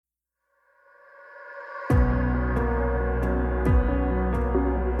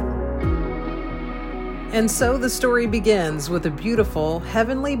And so the story begins with a beautiful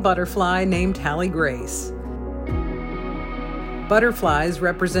heavenly butterfly named Hallie Grace. Butterflies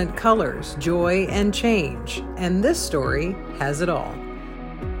represent colors, joy, and change, and this story has it all.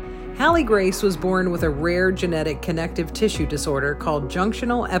 Hallie Grace was born with a rare genetic connective tissue disorder called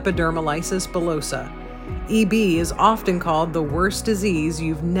junctional epidermolysis bullosa. EB is often called the worst disease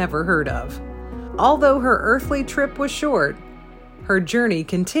you've never heard of. Although her earthly trip was short, her journey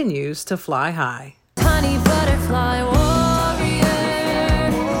continues to fly high. Honey butterfly warrior,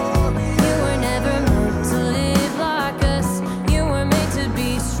 you were never meant to live like us. You were meant to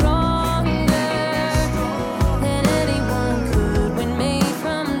be stronger than anyone could when made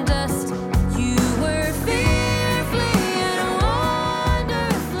from dust. You were fearfully and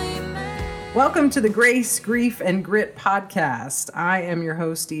wonderfully made. Welcome to the Grace, Grief, and Grit podcast. I am your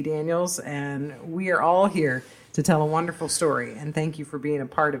host, Dee Daniels, and we are all here to tell a wonderful story, and thank you for being a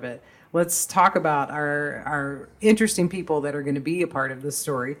part of it. Let's talk about our interesting people that are going to be a part of this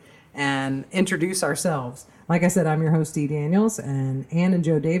story and introduce ourselves. Like I said, I'm your host, Dee Daniels, and Ann and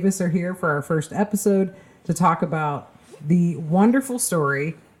Joe Davis are here for our first episode to talk about the wonderful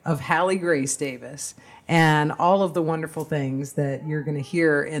story of Hallie Grace Davis and all of the wonderful things that you're going to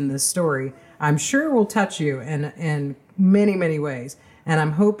hear in this story. I'm sure will touch you in many, many ways, and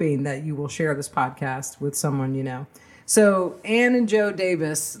I'm hoping that you will share this podcast with someone you know. So, Ann and Joe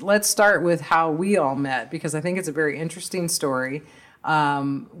Davis, let's start with how we all met, because I think it's a very interesting story.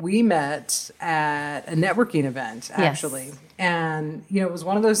 We met at a networking event, actually. Yes. And, it was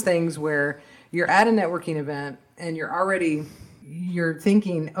one of those things where you're at a networking event and you're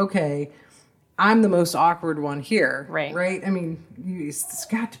thinking, okay, I'm the most awkward one here. Right? I mean, it's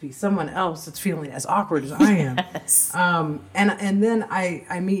got to be someone else that's feeling as awkward as I am. Yes. And then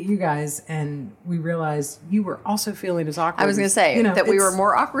I meet you guys, and we realize you were also feeling as awkward. I was going to say that we were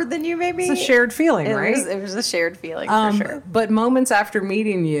more awkward than you, maybe. It's a shared feeling, right? It was a shared feeling, for sure. But moments after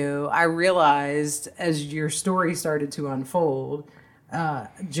meeting you, I realized as your story started to unfold,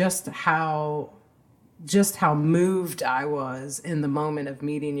 just how moved I was in the moment of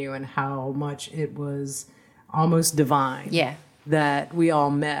meeting you, and how much it was almost divine. Yeah. That we all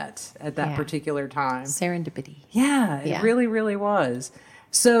met at that particular time. Serendipity. Yeah, it really, really was.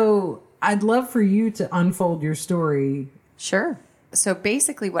 So I'd love for you to unfold your story. Sure. So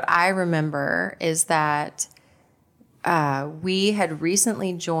basically what I remember is that we had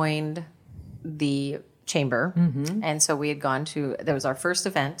recently joined the chamber. Mm-hmm. And so we had gone to, that was our first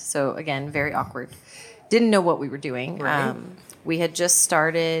event. So again, very awkward. Didn't know what we were doing. Right. We had just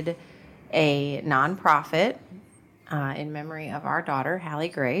started a nonprofit in memory of our daughter, Hallie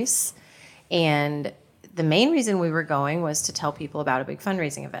Grace. And the main reason we were going was to tell people about a big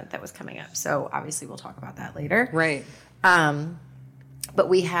fundraising event that was coming up. So obviously we'll talk about that later. Right. But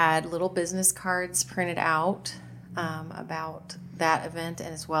we had little business cards printed out about that event,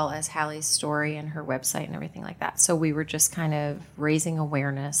 and as well as Hallie's story and her website and everything like that. So we were just kind of raising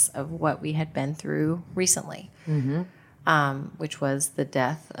awareness of what we had been through recently, which was the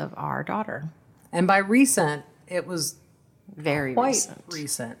death of our daughter. And by recent, it was very quite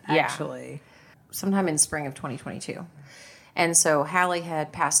recent, actually. Yeah. Sometime in spring of 2022. And so Hallie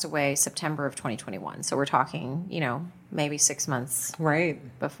had passed away September of 2021. So we're talking, maybe 6 months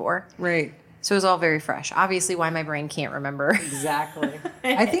before. Right. So it was all very fresh. Obviously, why my brain can't remember. Exactly.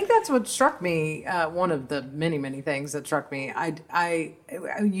 I think that's what struck me. One of the many, many things that struck me.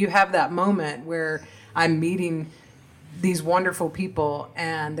 You have that moment where I'm meeting these wonderful people,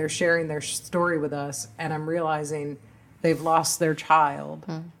 and they're sharing their story with us, and I'm realizing they've lost their child.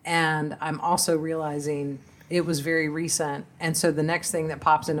 And I'm also realizing it was very recent. And so the next thing that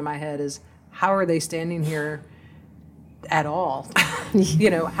pops into my head is, how are they standing here at all?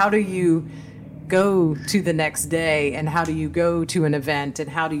 How do you go to the next day, and how do you go to an event, and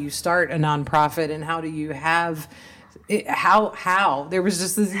how do you start a nonprofit, and how do you have it, how there was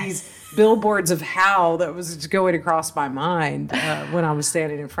just these billboards of how that was just going across my mind when I was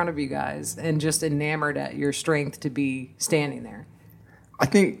standing in front of you guys, and just enamored at your strength to be standing there. I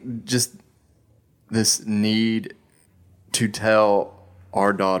think just this need to tell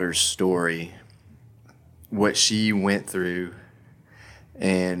our daughter's story, what she went through,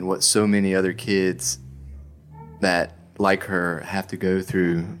 and what so many other kids that like her have to go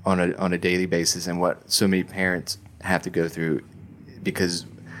through on a daily basis, and what so many parents have to go through, because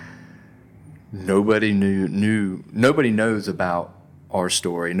nobody knows about our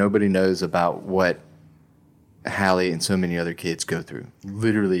story. Nobody knows about what Hallie and so many other kids go through.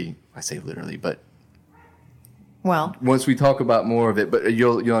 Literally, I say literally, but well, once we talk about more of it, but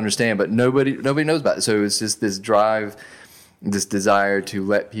you'll understand. But nobody knows about it. So it's just this drive, this desire to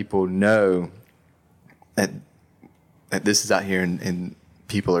let people know that this is out here and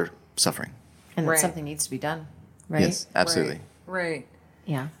people are suffering. And that Right. something needs to be done, right? Yes, absolutely. Right.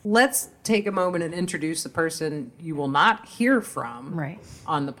 Yeah. Let's take a moment and introduce the person you will not hear from Right.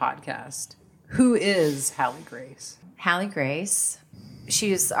 on the podcast. Who is Hallie Grace? Hallie Grace,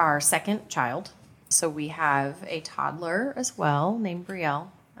 she is our second child. So we have a toddler as well named Brielle,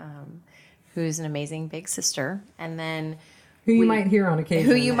 who's an amazing big sister. And then Who you might hear on occasion.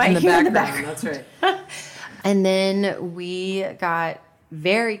 Who you might hear in the That's right. And then we got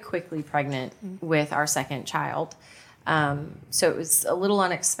very quickly pregnant with our second child. So it was a little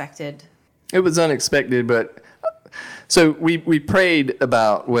unexpected. It was unexpected, but so we prayed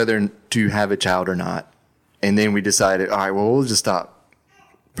about whether to have a child or not. And then we decided, all right, well, we'll just stop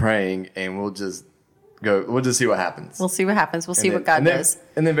praying and we'll just see what happens. We'll see what happens. We'll see And what then- God and then- does.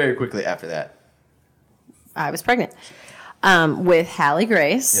 And then very quickly after that. I was pregnant with Hallie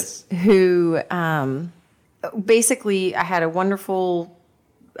Grace, Yes. who basically I had a wonderful,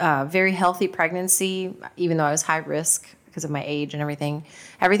 very healthy pregnancy, even though I was high risk because of my age and everything.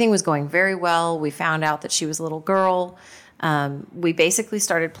 Everything was going very well. We found out that she was a little girl. We basically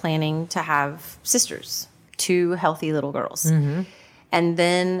started planning to have sisters, 2 healthy little girls. Mm-hmm. And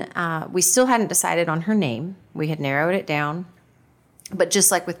then we still hadn't decided on her name. We had narrowed it down. But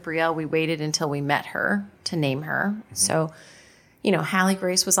just like with Brielle, we waited until we met her to name her. Mm-hmm. So, Hallie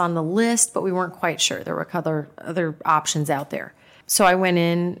Grace was on the list, but we weren't quite sure. There were other options out there. So I went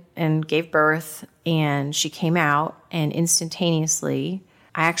in and gave birth, and she came out, and instantaneously,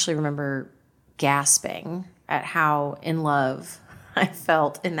 I actually remember gasping at how in love I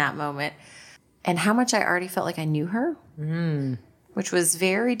felt in that moment and how much I already felt like I knew her, which was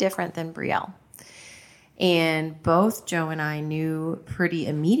very different than Brielle. And both Joe and I knew pretty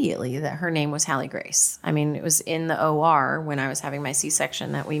immediately that her name was Hallie Grace. I mean, it was in the OR when I was having my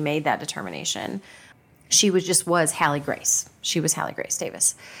C-section that we made that determination. She was Hallie Grace. She was Hallie Grace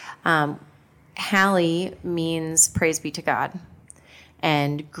Davis. Hallie means praise be to God.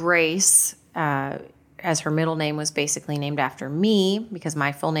 And Grace, as her middle name, was basically named after me because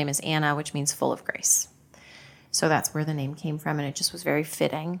my full name is Anna, which means full of grace. So that's where the name came from, and it just was very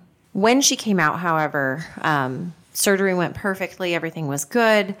fitting. When she came out, however, surgery went perfectly. Everything was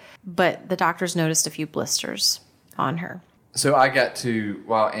good, but the doctors noticed a few blisters on her. So I got to,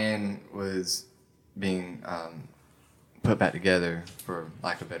 while Anne was being put back together, for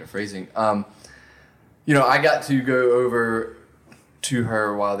lack of better phrasing, I got to go over to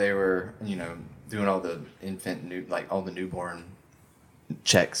her while they were, doing all the all the newborn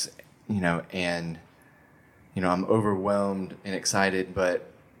checks, and, I'm overwhelmed and excited, but,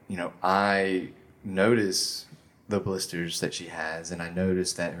 I notice the blisters that she has, and I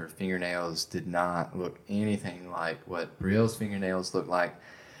noticed that her fingernails did not look anything like what Brielle's fingernails look like.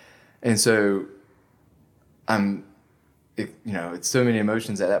 And so it's so many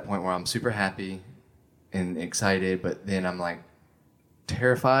emotions at that point where I'm super happy and excited, but then I'm like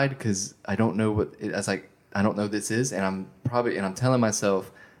terrified because I don't know I don't know what this is. And I'm telling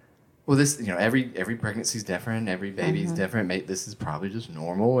myself, well, this, every pregnancy is different. Every baby is different. This is probably just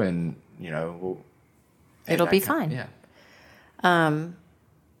normal. And, It'll be fine. Yeah.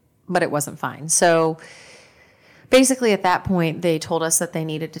 But it wasn't fine. So basically at that point, they told us that they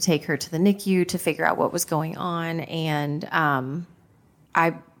needed to take her to the NICU to figure out what was going on. And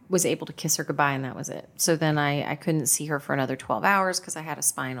I was able to kiss her goodbye, and that was it. So then I couldn't see her for another 12 hours because I had a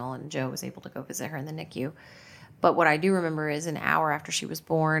spinal, and Joe was able to go visit her in the NICU. But what I do remember is an hour after she was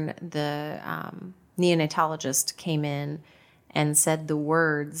born, the neonatologist came in and said the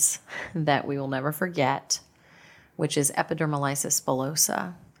words that we will never forget, which is epidermolysis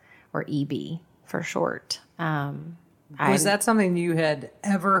bullosa, or EB for short. Was that something you had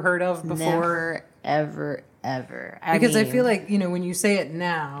ever heard of before? Never, ever. Because I feel like, when you say it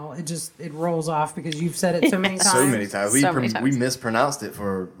now, it rolls off because you've said it so many times. So many times. So many times. We mispronounced it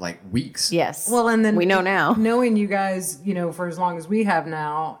for like weeks. Yes. Well, and then we know now. Knowing you guys, for as long as we have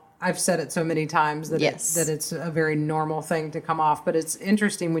now, I've said it so many times that Yes. that it's a very normal thing to come off. But it's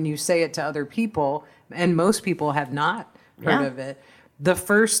interesting when you say it to other people, and most people have not heard Yeah. of it. The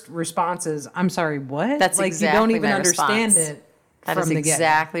first response is, "I'm sorry, what?" That's like exactly you don't even my understand response. it. That from is the get-go.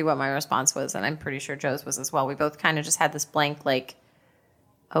 exactly what my response was, and I'm pretty sure Joe's was as well. We both kind of just had this blank, like,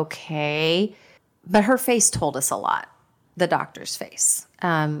 okay. But her face told us a lot, the doctor's face.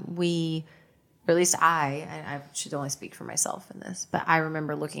 Or at least I should only speak for myself in this, but I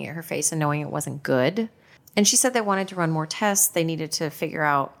remember looking at her face and knowing it wasn't good. And she said they wanted to run more tests. They needed to figure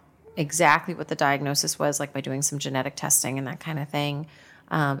out exactly what the diagnosis was, like by doing some genetic testing and that kind of thing,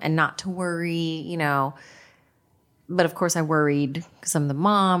 and not to worry, But of course I worried because I'm the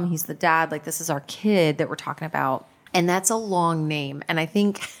mom, he's the dad, like this is our kid that we're talking about. And that's a long name. And I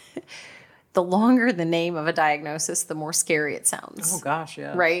think the longer the name of a diagnosis, the more scary it sounds. Oh gosh,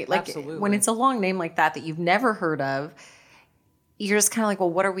 yeah. Right? Like absolutely. when it's a long name like that you've never heard of, you're just kind of like, well,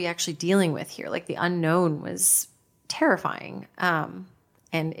 what are we actually dealing with here? Like the unknown was terrifying. And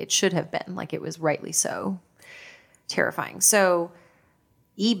it should have been, like it was rightly so terrifying. So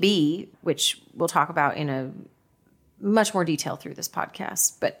EB, which we'll talk about in a much more detail through this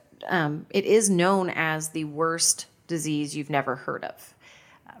podcast, but it is known as the worst disease you've never heard of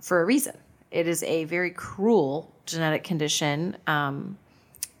for a reason. It is a very cruel genetic condition.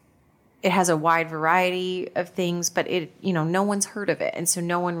 It has a wide variety of things, but no one's heard of it. And so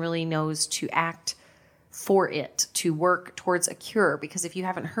no one really knows to act for it, to work towards a cure, because if you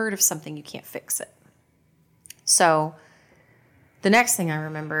haven't heard of something, you can't fix it. So the next thing I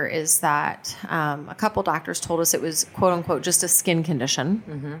remember is that a couple doctors told us it was, quote unquote, just a skin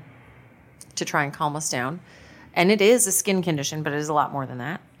condition to try and calm us down. And it is a skin condition, but it is a lot more than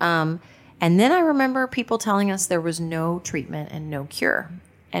that. And then I remember people telling us there was no treatment and no cure.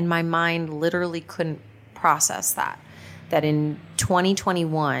 And my mind literally couldn't process that in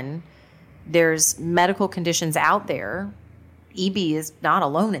 2021, there's medical conditions out there. EB is not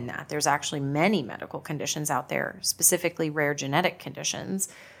alone in that. There's actually many medical conditions out there, specifically rare genetic conditions,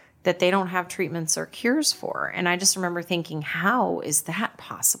 that they don't have treatments or cures for. And I just remember thinking, how is that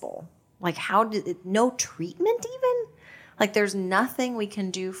possible? Like, no treatment even? Like, there's nothing we can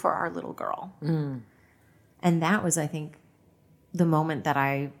do for our little girl. And that was, I think, the moment that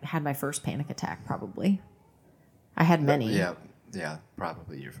I had my first panic attack, probably. I had many. Yeah,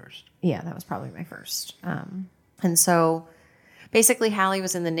 probably your first. Yeah, that was probably my first. And so basically, Hallie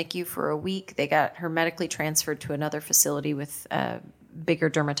was in the NICU for a week. They got her medically transferred to another facility with bigger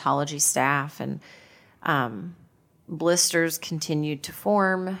dermatology staff, and blisters continued to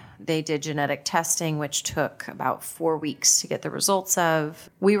form. They did genetic testing, which took about 4 weeks to get the results of.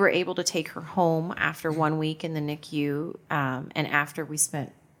 We were able to take her home after 1 week in the NICU, and after we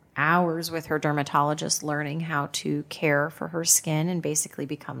spent hours with her dermatologist learning how to care for her skin and basically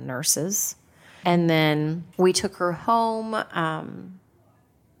become nurses. And then we took her home.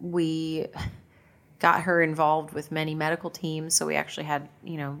 We got her involved with many medical teams. So we actually had,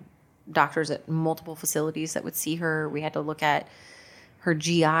 doctors at multiple facilities that would see her. We had to look at her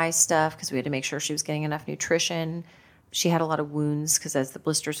GI stuff because we had to make sure she was getting enough nutrition. She had a lot of wounds because as the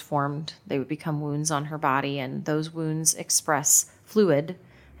blisters formed, they would become wounds on her body, and those wounds express fluid.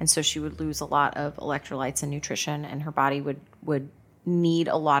 And so she would lose a lot of electrolytes and nutrition, and her body would need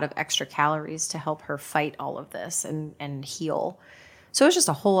a lot of extra calories to help her fight all of this and heal. So it was just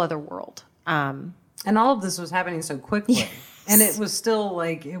a whole other world. And all of this was happening so quickly. Yes. And it was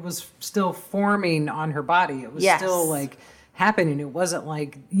still forming on her body. It was still happening. It wasn't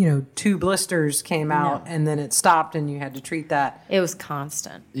like, 2 blisters came out and then it stopped and you had to treat that. It was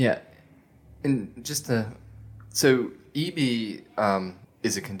constant. Yeah. And so EB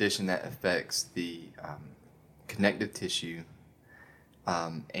is a condition that affects the connective tissue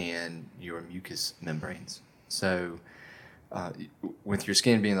and your mucous membranes. So with your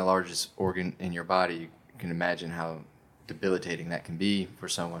skin being the largest organ in your body, you can imagine how debilitating that can be for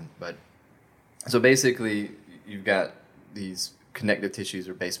someone. But so basically, you've got these connective tissues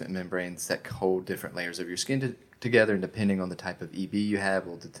or basement membranes that hold different layers of your skin together, and depending on the type of EB you have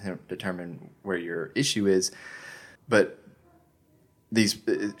will determine where your issue is. But the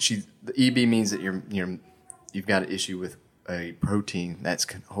EB means that you've got an issue with a protein that's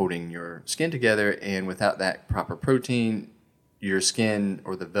holding your skin together, and without that proper protein, your skin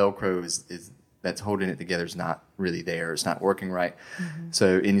or the Velcro is that's holding it together is not really there. It's not working right. Mm-hmm.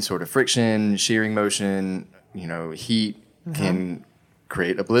 So any sort of friction, shearing motion, heat can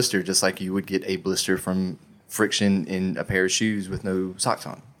create a blister, just like you would get a blister from friction in a pair of shoes with no socks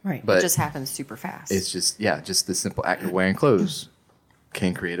on. Right. But it just happens super fast. It's just the simple act of wearing clothes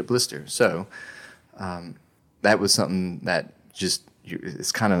can create a blister. So that was something that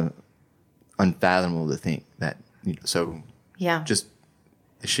it's kind of unfathomable to think that, just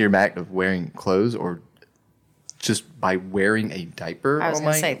the sheer act of wearing clothes, or just by wearing a diaper. I was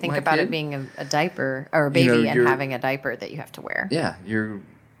going to say, think about it being a diaper or a baby and having a diaper that you have to wear. Yeah, your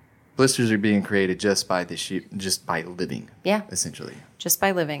blisters are being created just by living. Yeah, essentially, just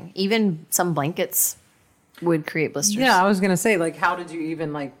by living. Even some blankets would create blisters. Yeah, I was going to say, how did you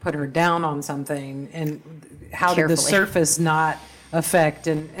even put her down on something, and how Carefully. did the surface not affect?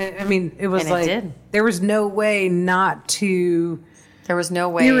 And I mean, it was there was no way not to. There was no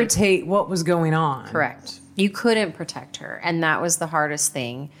way irritate what was going on. Correct. You couldn't protect her, and that was the hardest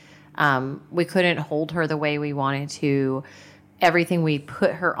thing. We couldn't hold her the way we wanted to. Everything we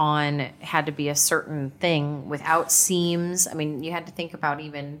put her on had to be a certain thing without seams. I mean, you had to think about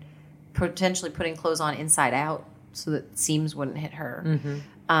even potentially putting clothes on inside out so that seams wouldn't hit her.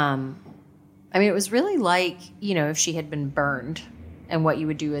 I mean, it was really like, if she had been burned and what you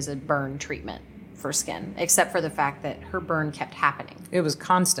would do as a burn treatment for skin, except for the fact that her burn kept happening. It was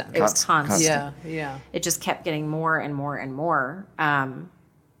constant. It was constant. Yeah, yeah. It just kept getting more and more and more. And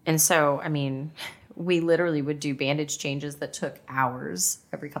so, I mean, we literally would do bandage changes that took hours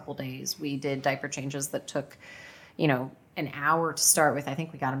every couple days. We did diaper changes that took, an hour to start with. I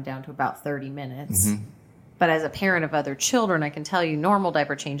think we got them down to about 30 minutes. But as a parent of other children, I can tell you normal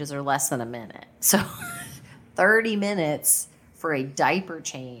diaper changes are less than a minute. So 30 minutes for a diaper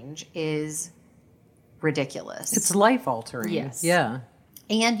change is ridiculous. It's life altering. Yes. Yeah.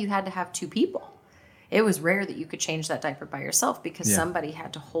 And you had to have two people. It was rare that you could change that diaper by yourself because somebody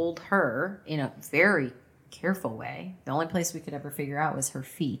had to hold her in a very careful way. The only place we could ever figure out was her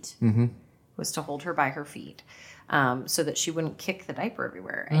feet, was to hold her by her feet so that she wouldn't kick the diaper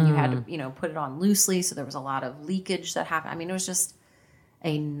everywhere. And you had to, put it on loosely. So there was a lot of leakage that happened. I mean, it was just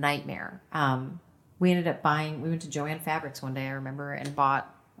a nightmare. We ended up we went to Joann Fabrics one day, I remember, and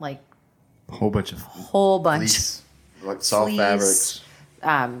bought like A whole bunch. Fleece, like soft fabrics.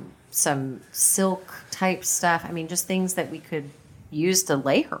 Some silk type stuff. I mean, just things that we could use to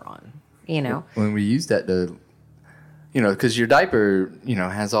lay her on, When we used that to, because your diaper,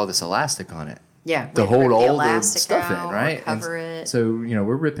 has all this elastic on it. Yeah. To hold all the elastic stuff in, out, right? Cover it. So,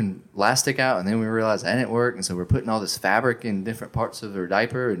 we're ripping elastic out, and then we realized that didn't work. And so we're putting all this fabric in different parts of her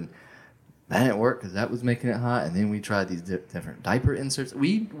diaper, and that didn't work because that was making it hot. And then we tried these different diaper inserts.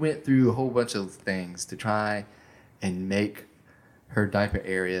 We went through a whole bunch of things to try and make her diaper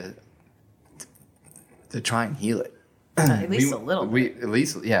area to try and heal it. At least a little bit.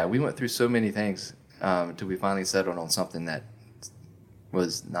 We went through so many things until we finally settled on something that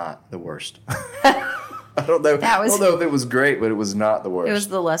was not the worst. I don't know. I don't know if it was great, but it was not the worst. It was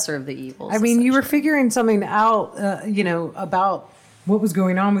the lesser of the evils. I mean, you were figuring something out, about what was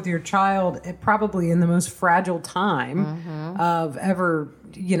going on with your child, probably in the most fragile time of ever,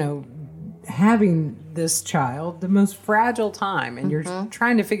 having this child, the most fragile time, and you're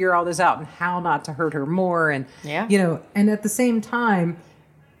trying to figure all this out and how not to hurt her more, and and at the same time,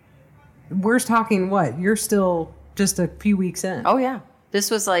 we're talking what? You're still just a few weeks in. Oh yeah,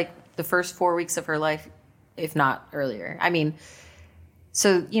 this was like the first 4 weeks of her life, if not earlier. I mean,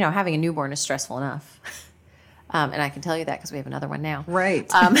 so having a newborn is stressful enough. And I can tell you that because we have another one now. Right.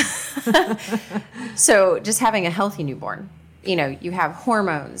 So just having a healthy newborn, you have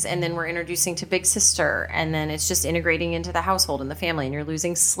hormones, and then we're introducing to big sister, and then it's just integrating into the household and the family, and you're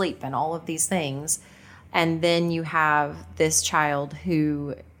losing sleep and all of these things. And then you have this child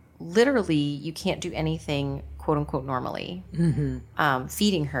who literally you can't do anything, quote unquote, normally.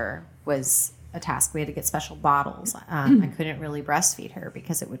 Feeding her was a task. We had to get special bottles. I couldn't really breastfeed her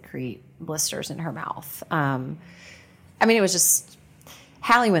because it would create blisters in her mouth. I mean, it was just,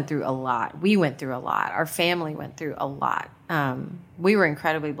 Hallie went through a lot. We went through a lot. Our family went through a lot. We were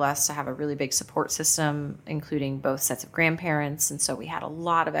incredibly blessed to have a really big support system, including both sets of grandparents. And so we had a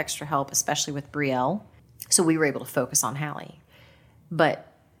lot of extra help, especially with Brielle. So we were able to focus on Hallie. But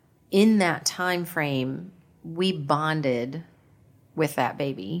in that time frame, we bonded with that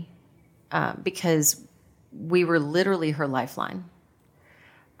baby because we were literally her lifeline.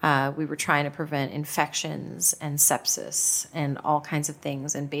 We were trying to prevent infections and sepsis and all kinds of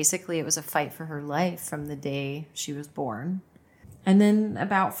things. And basically it was a fight for her life from the day she was born. And then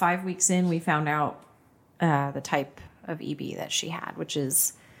about 5 weeks in, we found out the type of EB that she had, which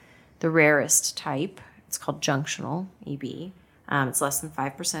is the rarest type. It's called junctional EB. It's less than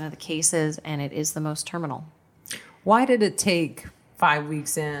 5% of the cases, and it is the most terminal. Why did it take 5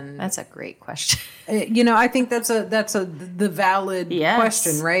 weeks in? That's a great question. I think that's the valid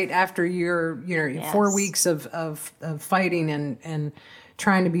question, right? After your 4 weeks of fighting and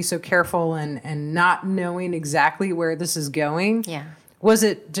trying to be so careful and not knowing exactly where this is going. Yeah. Was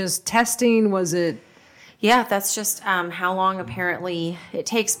it just testing? Was it? Yeah, that's just how long apparently it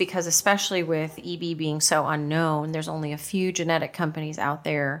takes, because especially with EB being so unknown, there's only a few genetic companies out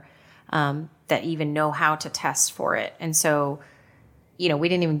there that even know how to test for it. And so, we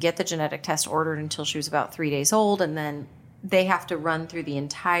didn't even get the genetic test ordered until she was about 3 days old. And then they have to run through the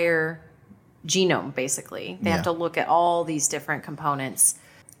entire genome, basically. They have to look at all these different components.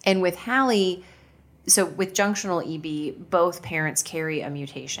 And with Hallie, so with junctional EB, both parents carry a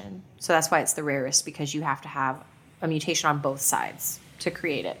mutation. So that's why it's the rarest, because you have to have a mutation on both sides to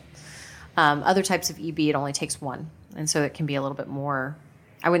create it. Other types of EB, it only takes one. And so it can be a little bit more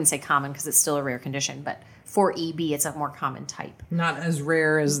I wouldn't say common because it's still a rare condition, but for EB, it's a more common type. Not as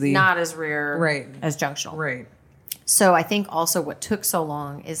rare as the... Not as rare Right. as junctional. Right. So I think also what took so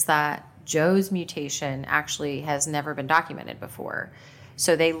long is that Joe's mutation actually has never been documented before.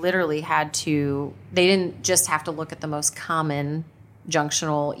 So they literally had to, they didn't just have to look at the most common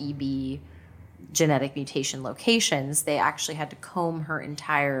junctional EB genetic mutation locations. They actually had to comb her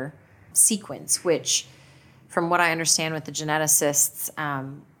entire sequence, which from what I understand with the geneticists,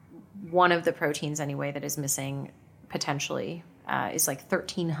 one of the proteins anyway that is missing potentially is like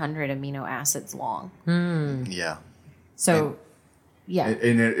 1,300 amino acids long. Yeah. So, yeah.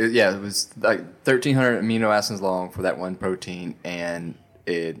 And it was like 1,300 amino acids long for that one protein, and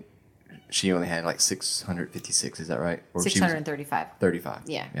she only had like 656. Is that right? Or 635. 35.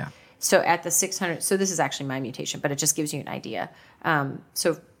 Yeah. Yeah. So at the 600, so this is actually my mutation, but it just gives you an idea.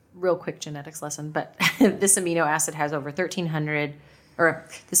 So real quick genetics lesson, but this amino acid has over 1,300, or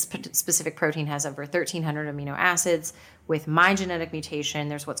this specific protein has over 1,300 amino acids. With my genetic mutation,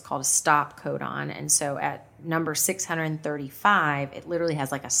 there's what's called a stop codon. And so at number 635, it literally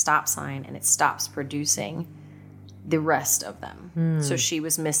has like a stop sign and it stops producing the rest of them. So she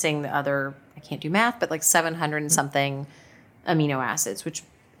was missing the other, I can't do math, but like 700 and something amino acids, which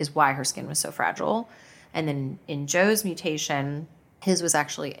is why her skin was so fragile. And then in Joe's mutation, his was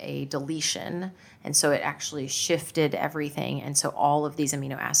actually a deletion. And so it actually shifted everything. And so all of these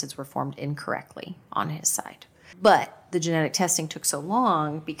amino acids were formed incorrectly on his side. But the genetic testing took so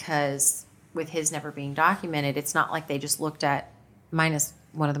long because with his never being documented, it's not like they just looked at minus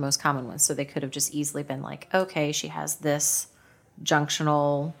one of the most common ones. So they could have just easily been like, okay, she has this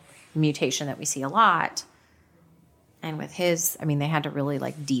junctional mutation that we see a lot. And with his, I mean, they had to really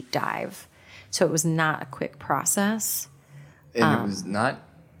like deep dive. So it was not a quick process. And it was not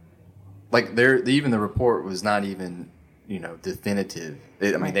like even the report was not even, definitive.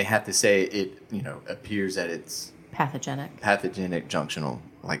 I mean, they have to say it, appears that it's Pathogenic. junctional,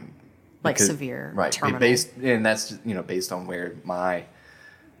 like severe, right? terminal. And that's based on where my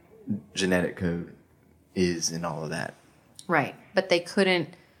genetic code is and all of that. Right, but they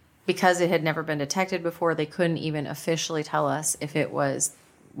couldn't, because it had never been detected before. They couldn't even officially tell us if it was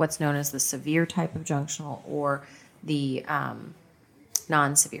what's known as the severe type of junctional or the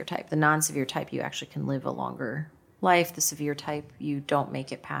non-severe type. The non-severe type, you actually can live a longer life. The severe type, you don't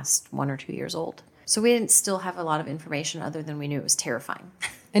make it past 1 or 2 years old. So we didn't still have a lot of information other than we knew it was terrifying.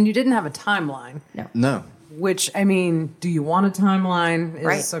 And you didn't have a timeline. No. Which, I mean, do you want a timeline is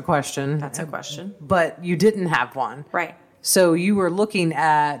Right. a question. That's a question. But you didn't have one. Right. So you were looking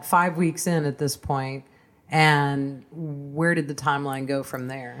at 5 weeks in at this point, and where did the timeline go from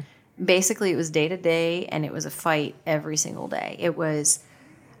there? Basically, it was day to day, and it was a fight every single day.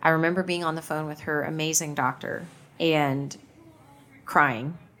 I remember being on the phone with her amazing doctor and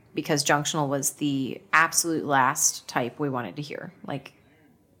crying because junctional was the absolute last type we wanted to hear. Like,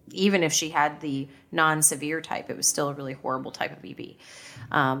 even if she had the non-severe type, it was still a really horrible type of EB.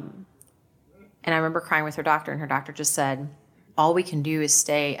 And I remember crying with her doctor, and her doctor just said, all we can do is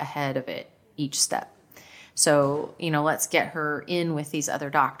stay ahead of it each step. So, let's get her in with these other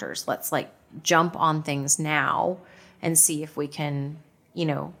doctors. Let's jump on things now and see if we can,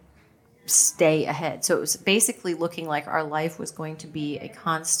 stay ahead. So it was basically looking like our life was going to be a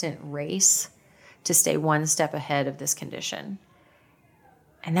constant race to stay one step ahead of this condition.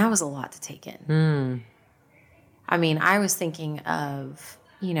 And that was a lot to take in. I mean, I was thinking of,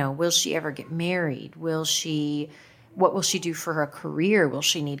 will she ever get married? What will she do for her career? Will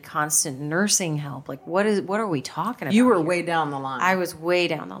she need constant nursing help? Like, what are we talking about? You were here? way down the line. I was way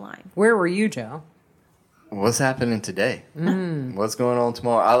down the line. Where were you, Joe? What's happening today? What's going on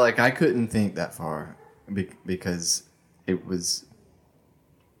tomorrow? I couldn't think that far because I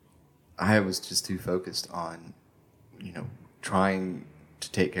was just too focused on, trying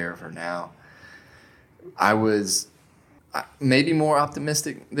to take care of her now. I was maybe more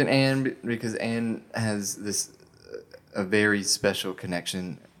optimistic than Anne because Anne has a very special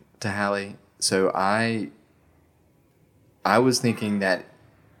connection to Hallie. So I was thinking that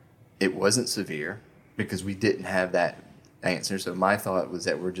it wasn't severe because we didn't have that answer. So my thought was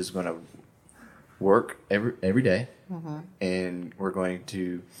that we're just going to work every day, and we're going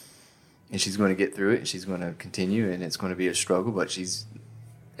to, and she's going to get through it, and she's going to continue, and it's going to be a struggle, but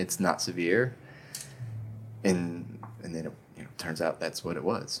it's not severe. And then it turns out that's what it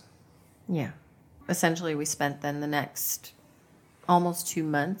was. Yeah. Essentially, we spent then the next almost 2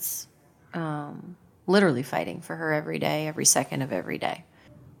 months literally fighting for her every day, every second of every day.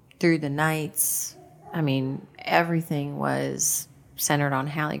 Through the nights, I mean, everything was centered on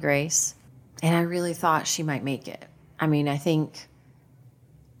Hallie Grace. And I really thought she might make it. I mean, I think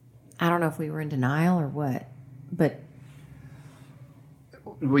I don't know if we were in denial or what, but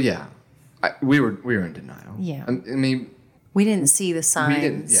Well, yeah, we were in denial. Yeah. I mean, we didn't see the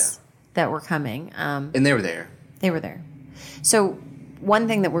signs yeah. that were coming. And they were there. They were there. So one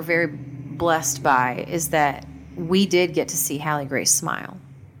thing that we're very blessed by is that we did get to see Hallie Grace smile.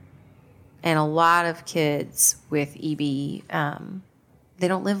 And a lot of kids with EB, they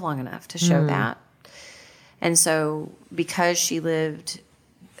don't live long enough to show that. And so because she lived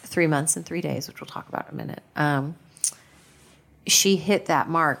 3 months and 3 days, which we'll talk about in a minute, she hit that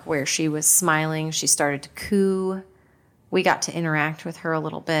mark where she was smiling. She started to coo. We got to interact with her a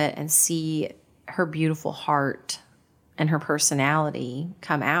little bit and see her beautiful heart and her personality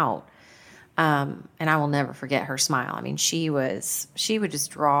come out. And I will never forget her smile. I mean, she would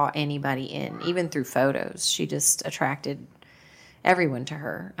just draw anybody in, even through photos. She just attracted everyone to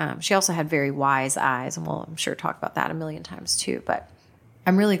her. She also had very wise eyes, and we'll, I'm sure, talk about that a million times too. But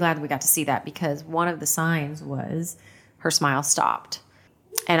I'm really glad that we got to see that, because one of the signs was her smile stopped.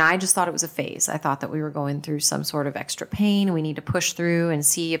 And I just thought it was a phase. I thought that we were going through some sort of extra pain. We need to push through and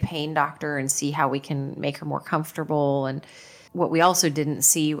see a pain doctor and see how we can make her more comfortable. And what we also didn't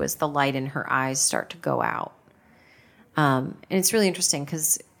see was the light in her eyes start to go out. And it's really interesting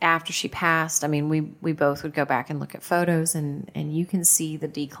because after she passed, I mean, we both would go back and look at photos, and you can see the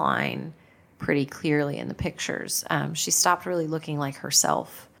decline pretty clearly in the pictures. She stopped really looking like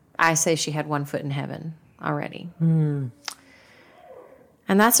herself. I say she had one foot in heaven already. And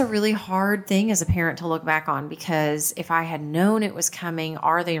that's a really hard thing as a parent to look back on, because if I had known it was coming,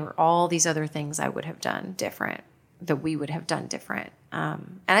 are there all these other things I would have done different, that we would have done different?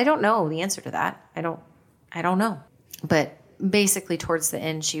 And I don't know the answer to that. I don't know. But basically towards the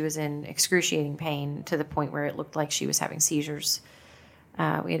end, she was in excruciating pain to the point where it looked like she was having seizures.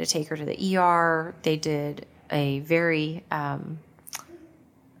 We had to take her to the ER. They did a very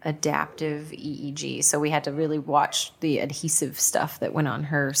adaptive EEG. So we had to really watch the adhesive stuff that went on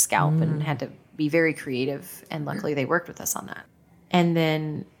her scalp and had to be very creative. And luckily they worked with us on that. And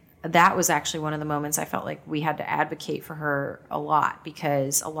then that was actually one of the moments I felt like we had to advocate for her a lot,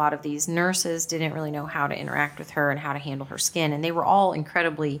 because a lot of these nurses didn't really know how to interact with her and how to handle her skin. And they were all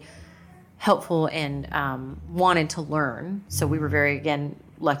incredibly helpful and wanted to learn. So we were very, again,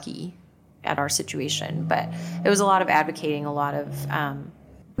 lucky at our situation. But it was a lot of advocating, a lot of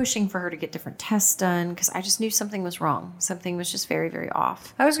pushing for her to get different tests done, because I just knew something was wrong. Something was just very, very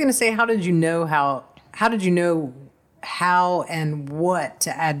off. I was going to say, how did you know how and what to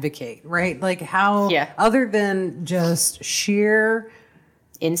advocate, right? Like how, other than just sheer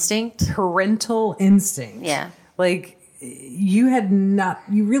instinct, parental instinct. Yeah. Like you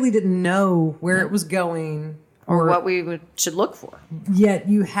really didn't know where it was going or what we should look for. Yet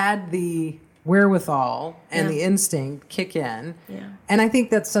you had the wherewithal and the instinct kick in. Yeah. And I think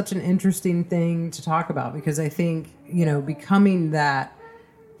that's such an interesting thing to talk about, because I think, becoming that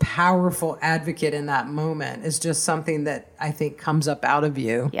powerful advocate in that moment is just something that I think comes up out of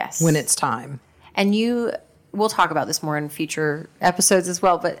you when it's time. And we'll talk about this more in future episodes as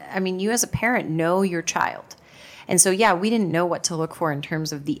well, but I mean, you as a parent know your child. And so, we didn't know what to look for in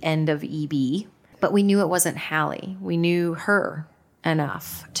terms of the end of EB, but we knew it wasn't Hallie. We knew her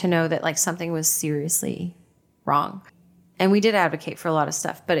enough to know that like something was seriously wrong. And we did advocate for a lot of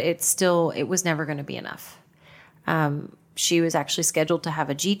stuff, but it was never going to be enough. She was actually scheduled to have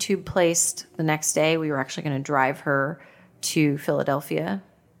a G-tube placed the next day. We were actually going to drive her to Philadelphia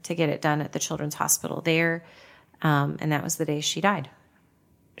to get it done at the Children's Hospital there. And that was the day she died.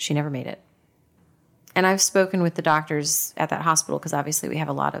 She never made it. And I've spoken with the doctors at that hospital, because obviously we have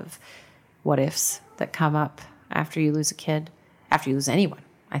a lot of what ifs that come up after you lose a kid, after you lose anyone.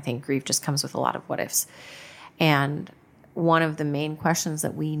 I think grief just comes with a lot of what ifs. And one of the main questions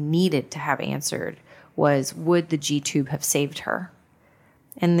that we needed to have answered was, would the G-tube have saved her?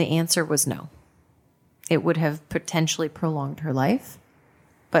 And the answer was no. It would have potentially prolonged her life,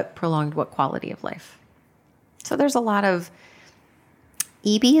 but prolonged what quality of life? So there's a lot of...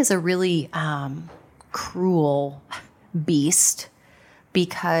 EB is a really cruel beast,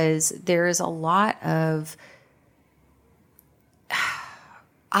 because there is a lot of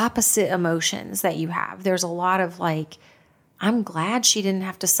opposite emotions that you have. There's a lot of like, I'm glad she didn't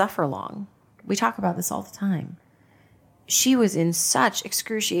have to suffer long. We talk about this all the time. She was in such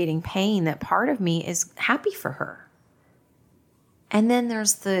excruciating pain that part of me is happy for her. And then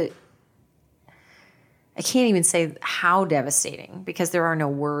there's I can't even say how devastating, because there are no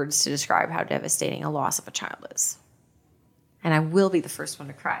words to describe how devastating a loss of a child is. And I will be the first one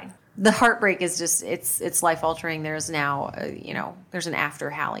to cry. The heartbreak is just, it's life altering. There's now, there's an after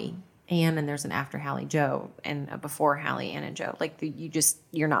Hallie. Anne and there's an after Hallie Joe and a before Hallie Anne and Joe. Like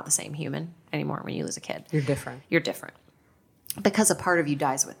you're not the same human anymore when you lose a kid. You're different. You're different because a part of you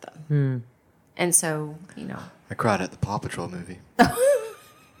dies with them. And so, I cried at the Paw Patrol movie.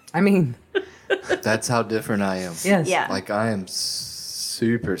 I mean, That's how different I am. yes. Yeah. Like, I am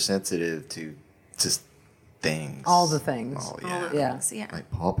super sensitive to just things. All the things. Oh, all yeah. of Yeah. things, yeah. Like,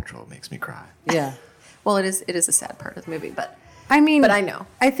 Paw Patrol makes me cry. Yeah. Well, it is a sad part of the movie, but I mean, But I know.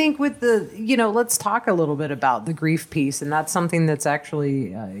 I think with let's talk a little bit about the grief piece, and that's something that's actually,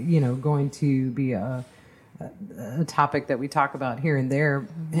 going to be a topic that we talk about here and there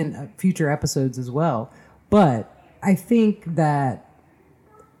in future episodes as well. But I think that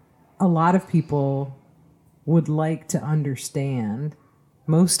a lot of people would like to understand,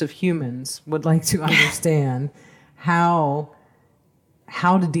 most of humans would like to understand how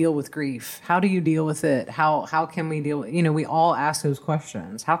to deal with grief. How do you deal with it? How can we deal with, we all ask those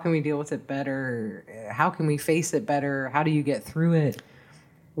questions. How can we deal with it better? How can we face it better? How do you get through it?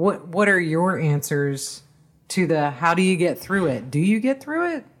 What are your answers to the how do you get through it? Do you get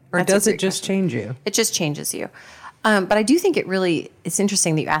through it? Or That's a does it great just change you? it just changes you. But I do think it's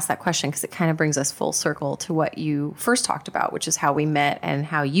interesting that you asked that question because it kind of brings us full circle to what you first talked about, which is how we met and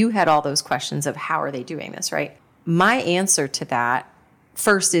how you had all those questions of how are they doing this, right? My answer to that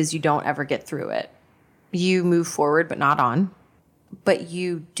first is you don't ever get through it. You move forward, but not on. But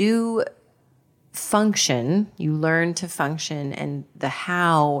you do function. You learn to function. And the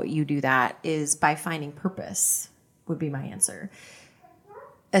how you do that is by finding purpose, would be my answer.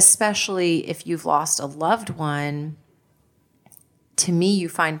 Especially if you've lost a loved one. To me, you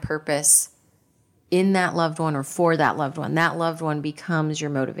find purpose in that loved one or for that loved one. That loved one becomes your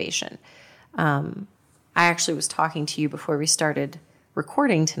motivation. I actually was talking to you before we started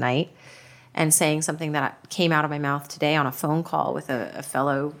recording tonight and saying something that came out of my mouth today on a phone call with a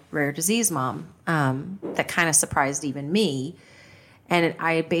fellow rare disease mom that kind of surprised even me. And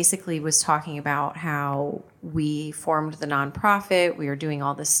I basically was talking about how we formed the nonprofit. We are doing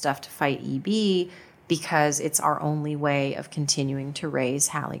all this stuff to fight EB because it's our only way of continuing to raise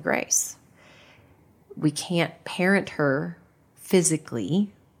Hallie Grace. We can't parent her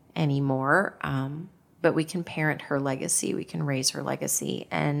physically anymore, but we can parent her legacy. We can raise her legacy.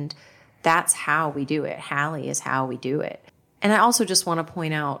 And that's how we do it. Hallie is how we do it. And I also just want to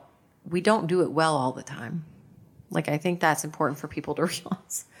point out, we don't do it well all the time. Like, I think that's important for people to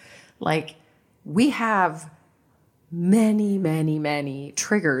realize. Like, we have many, many, many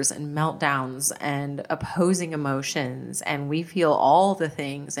triggers and meltdowns and opposing emotions, and we feel all the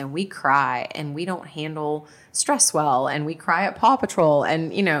things, and we cry, and we don't handle stress well, and we cry at Paw Patrol,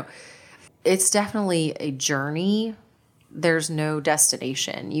 and, it's definitely a journey. There's no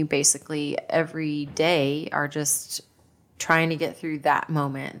destination. You basically every day are just trying to get through that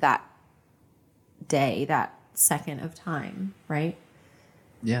moment, that day, that second of time, right?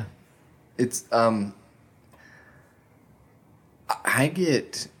 Yeah. It's, I'm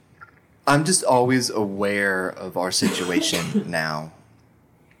just always aware of our situation now.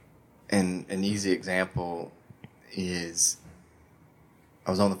 And an easy example is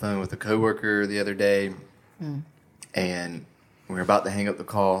I was on the phone with a coworker the other day, and we were about to hang up the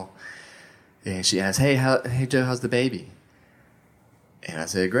call, and she asked, "Hey, Joe, how's the baby?" And I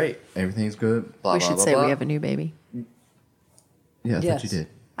said, "Great, everything's good." Blah, We blah, should blah, say blah. we have a new baby. Yeah, I Yes. thought you did.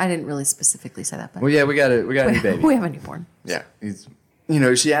 I didn't really specifically say that, but Well, yeah, we got a new baby. we have a newborn. Yeah, he's.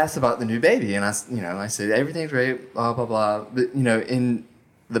 She asked about the new baby, and I said everything's great, blah blah blah. But in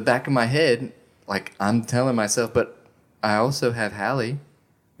the back of my head, like I'm telling myself, but I also have Hallie.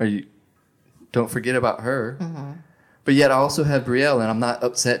 Don't forget about her. Mm-hmm. But yet I also have Brielle, and I'm not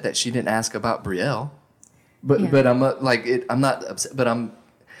upset that she didn't ask about Brielle. But I'm I'm not upset. But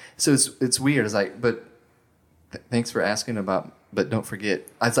so it's weird. It's like, but thanks for asking about. But don't forget.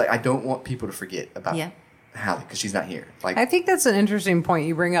 It's like I don't want people to forget about Hallie because she's not here. Like I think that's an interesting point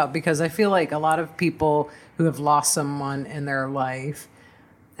you bring up, because I feel like a lot of people who have lost someone in their life,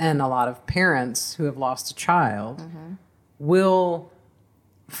 and a lot of parents who have lost a child, will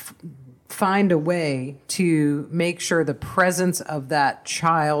find a way to make sure the presence of that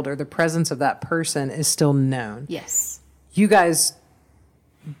child or the presence of that person is still known. Yes. You guys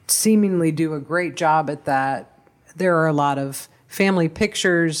seemingly do a great job at that. There are a lot of family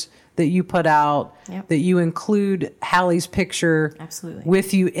pictures that you put out, that you include Hallie's picture Absolutely.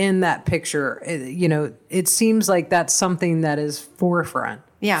 with you in that picture. It seems like that's something that is forefront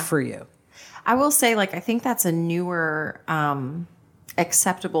for you. I will say, I think that's a newer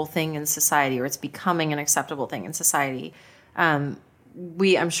acceptable thing in society, or it's becoming an acceptable thing in society. I'm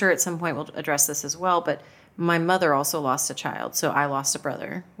sure at some point we'll address this as well, but My mother also lost a child, so I lost a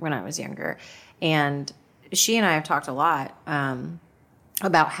brother when I was younger. And she and I have talked a lot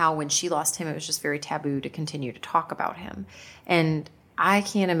about how when she lost him, it was just very taboo to continue to talk about him. And I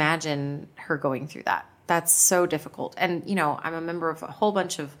can't imagine her going through that. That's so difficult. And, you know, I'm a member of a whole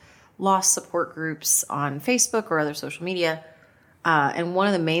bunch of loss support groups on Facebook or other social media. And one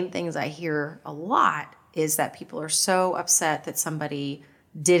of the main things I hear a lot is that people are so upset that somebody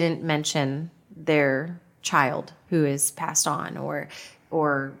didn't mention their child who is passed on, or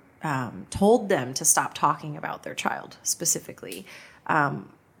told them to stop talking about their child specifically.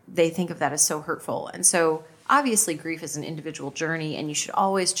 They think of that as so hurtful. And so obviously grief is an individual journey, and you should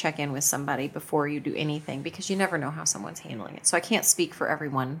always check in with somebody before you do anything, because you never know how someone's handling it. So I can't speak for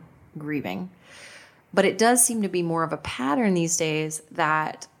everyone grieving, but it does seem to be more of a pattern these days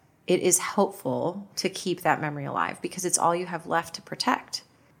that it is helpful to keep that memory alive, because it's all you have left to protect.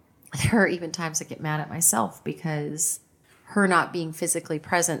 There are even times I get mad at myself because her not being physically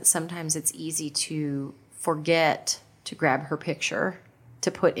present, sometimes it's easy to forget to grab her picture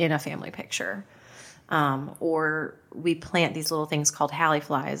to put in a family picture. Or we plant these little things called Hallie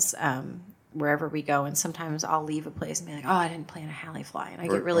flies wherever we go. And sometimes I'll leave a place and be like, oh, I didn't plant a Hallie fly. And I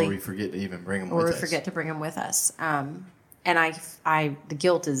get really... Or we forget to even bring them with us. Or we forget to bring them with us. And the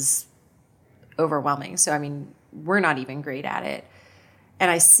guilt is overwhelming. So, I mean, we're not even great at it. And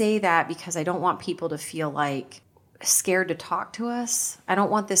I say that because I don't want people to feel like scared to talk to us. I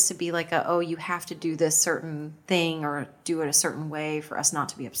don't want this to be like you have to do this certain thing or do it a certain way for us not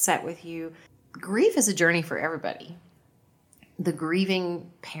to be upset with you. Grief is a journey for everybody. The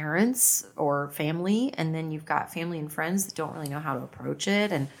grieving parents or family, and then you've got family and friends that don't really know how to approach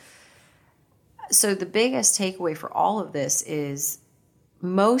it. And so the biggest takeaway for all of this is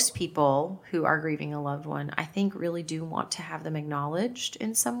most people who are grieving a loved one, I think, really do want to have them acknowledged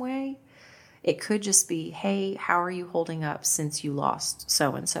in some way. It could just be, hey, how are you holding up since you lost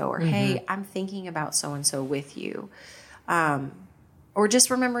so-and-so? Or, hey, I'm thinking about so-and-so with you. Or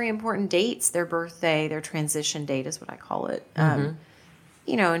just remembering important dates, their birthday, their transition date is what I call it.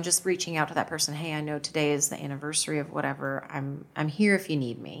 You know, and just reaching out to that person. Hey, I know today is the anniversary of whatever. I'm here if you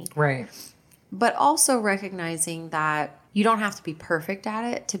need me. Right. But also recognizing that you don't have to be perfect at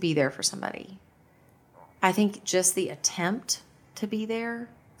it to be there for somebody. I think just the attempt to be there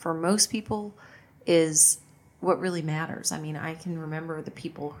for most people is what really matters. I mean, I can remember the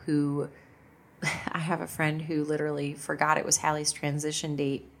people who... I have a friend who literally forgot it was Hallie's transition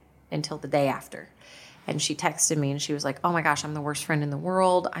date until the day after. And she texted me and she was like, oh my gosh, I'm the worst friend in the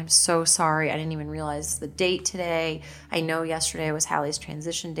world. I'm so sorry. I didn't even realize the date today. I know yesterday was Hallie's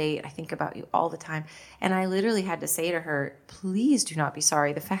transition date. I think about you all the time. And I literally had to say to her, please do not be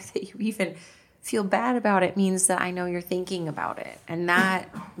sorry. The fact that you even feel bad about it means that I know you're thinking about it. And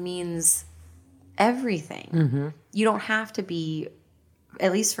that means everything. You don't have to be,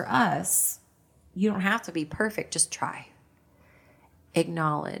 at least for us, you don't have to be perfect. Just try.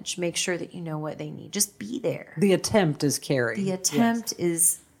 Acknowledge. Make sure that you know what they need. Just be there. The attempt is caring. The attempt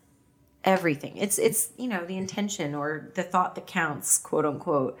is everything. It's you know, the intention or the thought that counts, quote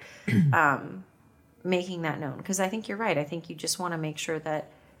unquote, making that known. Because I think you're right. I think you just want to make sure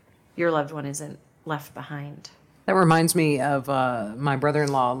that your loved one isn't left behind. That reminds me of my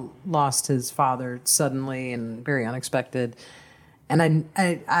brother-in-law lost his father suddenly and very unexpected. And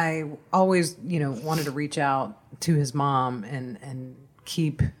I always, you know, wanted to reach out to his mom and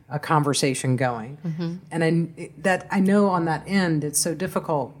keep a conversation going. And I know on that end, it's so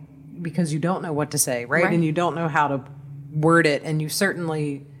difficult because you don't know what to say, right? And you don't know how to word it. And you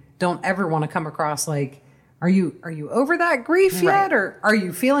certainly don't ever want to come across like, are you over that grief yet? Or are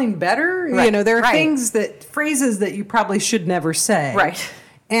you feeling better? You know, there are phrases that you probably should never say. Right.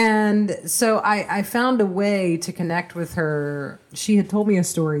 And so I found a way to connect with her. She had told me a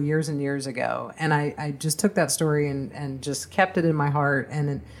story years and years ago, and I just took that story and just kept it in my heart, and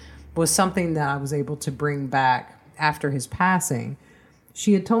it was something that I was able to bring back after his passing.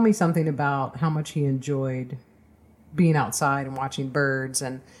 She had told me something about how much he enjoyed being outside and watching birds,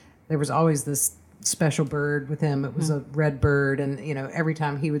 and there was always this special bird with him. It was a red bird, and you know, every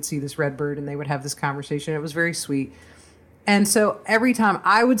time he would see this red bird and they would have this conversation, it was very sweet. And so every time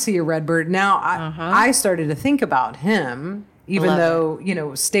I would see a red bird, now I started to think about him, even though, you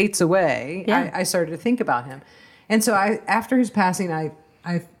know, states away, I started to think about him. And so after his passing,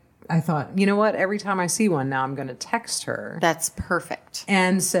 I I thought, you know what? Every time I see one now, I'm going to text her That's perfect.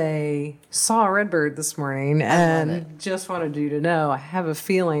 and say, saw a redbird this morning and just wanted you to know, I have a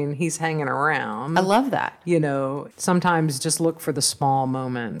feeling he's hanging around. I love that. You know, sometimes just look for the small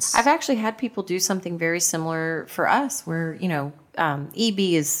moments. I've actually had people do something very similar for us where, you know, EB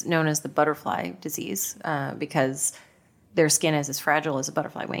is known as the butterfly disease because their skin is as fragile as a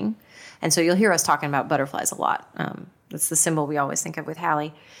butterfly wing. And so you'll hear us talking about butterflies a lot. That's the symbol we always think of with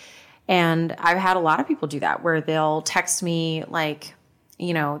Hallie. And I've had a lot of people do that where they'll text me like,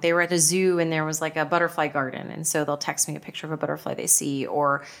 you know, they were at a zoo and there was like a butterfly garden. And so they'll text me a picture of a butterfly they see,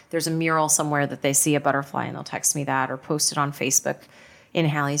 or there's a mural somewhere that they see a butterfly and they'll text me that, or post it on Facebook in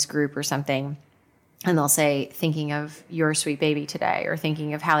Hallie's group or something. And they'll say, thinking of your sweet baby today, or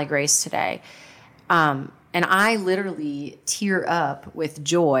thinking of Hallie Grace today. And I literally tear up with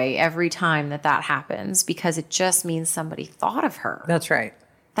joy every time that happens because it just means somebody thought of her. That's right.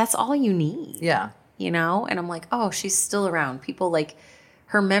 That's all you need. Yeah. You know? And I'm like, oh, she's still around. People like,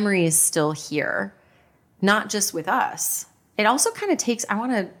 her memory is still here, not just with us. It also kind of takes,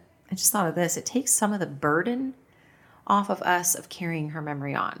 I just thought of this, it takes some of the burden off of us of carrying her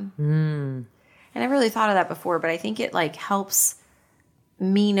memory on. And I never really thought of that before, but I think it like helps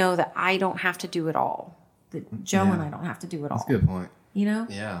me know that I don't have to do it all. That Joe and I don't have to do it all. That's a good point. You know?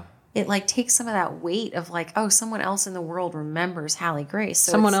 Yeah. It like takes some of that weight of like, oh, someone else in the world remembers Hallie Grace.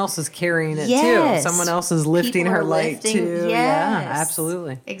 So Someone else is carrying it Yes. too. Someone else is lifting People her are light lifting- too. Yes. Yeah,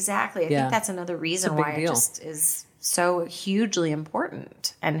 absolutely. Exactly. I Yeah. think that's another reason big why deal. it just is so hugely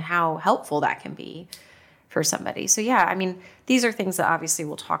important and how helpful that can be for somebody. So yeah, I mean, these are things that obviously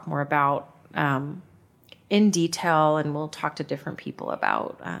we'll talk more about in detail, and we'll talk to different people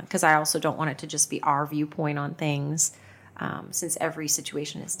about, because I also don't want it to just be our viewpoint on things, since every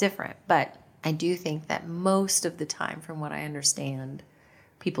situation is different. But I do think that most of the time, from what I understand,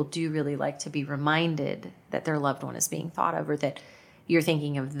 people do really like to be reminded that their loved one is being thought of, or that you're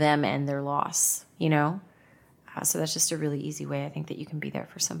thinking of them and their loss, you know? So that's just a really easy way, I think, that you can be there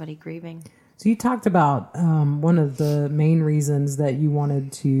for somebody grieving. So you talked about one of the main reasons that you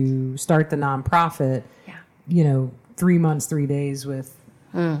wanted to start the nonprofit, you know, 3 months, 3 days with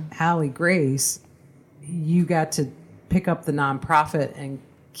Hallie Grace. You got to pick up the nonprofit and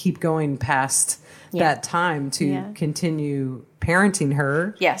keep going past that time to continue parenting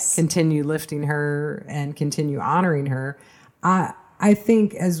her, continue lifting her, and continue honoring her. I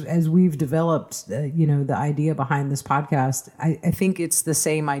think as we've developed, you know, the idea behind this podcast, I think it's the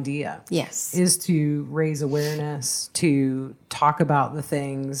same idea. Yes. Is to raise awareness, to talk about the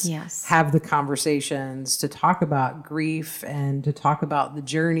things, have the conversations, to talk about grief and to talk about the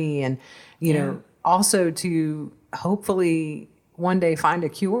journey, and, you know, also to hopefully one day find a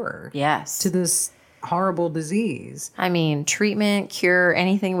cure to this horrible disease. I mean, treatment, cure,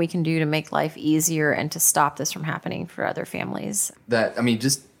 anything we can do to make life easier and to stop this from happening for other families.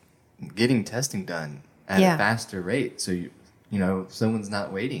 Just getting testing done at a faster rate. So, you know, someone's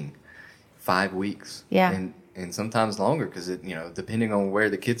not waiting 5 weeks. And sometimes longer, because, you know, depending on where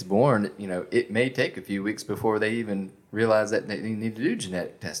the kid's born, you know, it may take a few weeks before they even realize that they need to do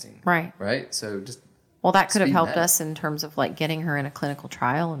genetic testing. Right. So just. Well, that could have helped us in terms of like getting her in a clinical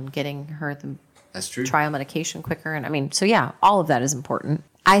trial and getting her the That's true. trial medication quicker. And I mean, so yeah, all of that is important.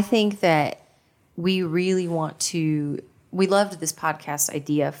 I think that we really we loved this podcast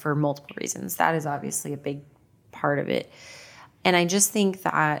idea for multiple reasons. That is obviously a big part of it. And I just think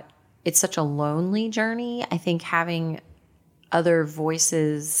that it's such a lonely journey. I think having other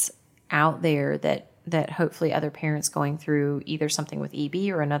voices out there that hopefully other parents going through either something with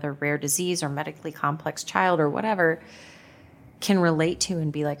EB or another rare disease or medically complex child or whatever can relate to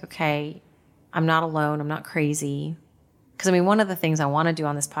and be like, okay, I'm not alone. I'm not crazy. Because, I mean, one of the things I want to do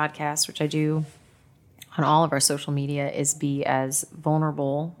on this podcast, which I do on all of our social media, is be as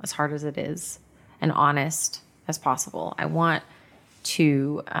vulnerable, as hard as it is, and honest as possible. I want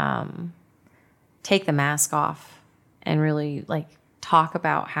to take the mask off and really, like, talk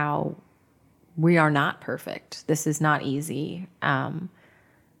about how we are not perfect. This is not easy.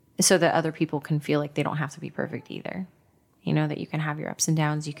 So that other people can feel like they don't have to be perfect either. You know, that you can have your ups and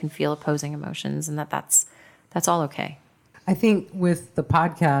downs, you can feel opposing emotions, and that's all okay. I think with the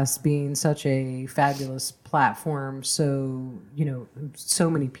podcast being such a fabulous platform, so, you know, so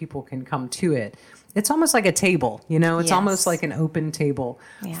many people can come to it. It's almost like a table, you know, it's almost like an open table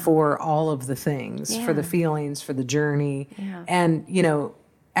for all of the things, for the feelings, for the journey. And, you know,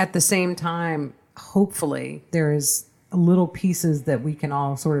 at the same time, hopefully there is little pieces that we can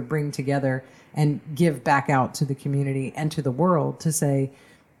all sort of bring together and give back out to the community and to the world to say,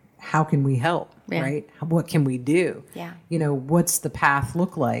 how can we help, Yeah. right? What can we do? Yeah. What's the path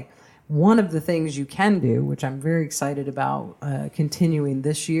look like? One of the things you can do, which I'm very excited about continuing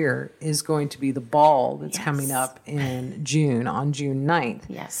this year, is going to be the ball that's coming up in June, on June 9th.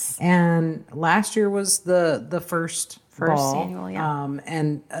 Yes. And last year was the first ball, annual, yeah.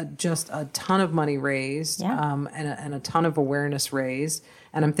 and just a ton of money raised, Yeah. and a ton of awareness raised.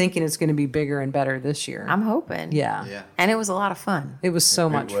 And I'm thinking it's going to be bigger and better this year. I'm hoping. Yeah. And it was a lot of fun. It was so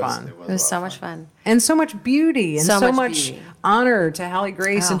much fun. It was so much fun. And so much beauty and So so much much beauty. honor to Hallie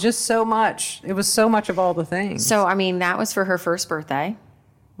Grace Oh. and just so much. It was so much of all the things. So, I mean, that was for her first birthday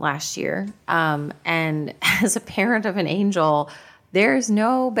last year. And as a parent of an angel, there's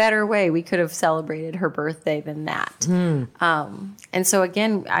no better way we could have celebrated her birthday than that. And so,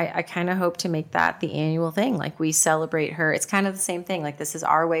 again, I kind of hope to make that the annual thing. Like, we celebrate her. It's kind of the same thing. Like, this is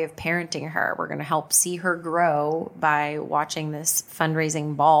our way of parenting her. We're going to help see her grow by watching this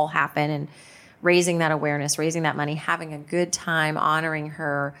fundraising ball happen and raising that awareness, raising that money, having a good time, honoring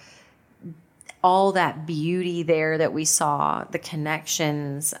her. All that beauty there that we saw, the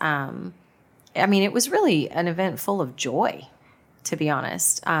connections. I mean, it was really an event full of joy, to be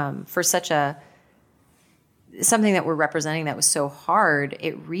honest. For something that we're representing that was so hard,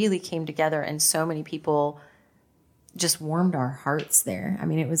 it really came together, and so many people just warmed our hearts there. I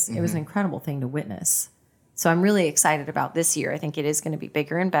mean, it was an incredible thing to witness. So I'm really excited about this year. I think it is going to be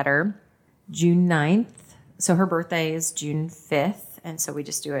bigger and better. June 9th. So her birthday is June 5th. And so we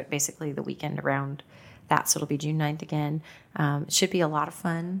just do it basically the weekend around that. So it'll be June 9th again. It should be a lot of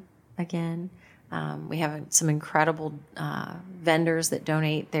fun again. We have some incredible vendors that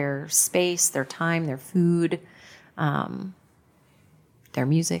donate their space, their time, their food, their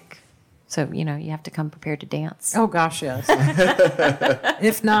music. So, you have to come prepared to dance. oh gosh, yes.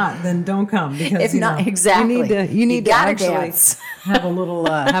 If not, then don't come, because If not, exactly. you need to gotta actually dance. have a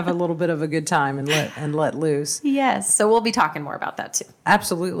little bit of a good time and let loose. Yes. So we'll be talking more about that too.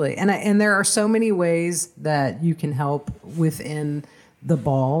 Absolutely. And there are so many ways that you can help within the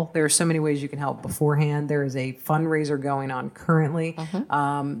ball. There are so many ways you can help beforehand. There is a fundraiser going on currently.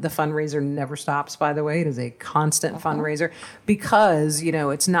 The fundraiser never stops, by the way. It is a constant fundraiser, because,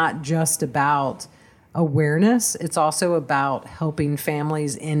 it's not just about awareness. It's also about helping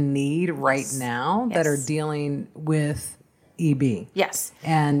families in need right now that are Yes. dealing with EB. Yes.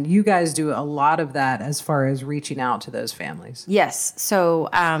 And you guys do a lot of that as far as reaching out to those families. Yes. So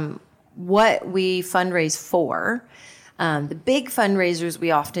what we fundraise for, the big fundraisers,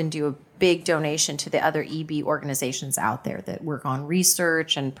 we often do a big donation to the other EB organizations out there that work on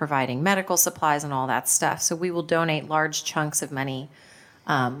research and providing medical supplies and all that stuff. So we will donate large chunks of money.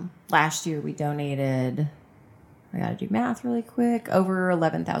 Last year we donated, I got to do math really quick, over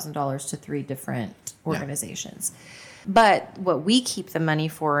 $11,000 to 3 different organizations. But what we keep the money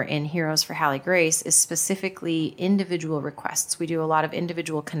for in Heroes for Hallie Grace is specifically individual requests. We do a lot of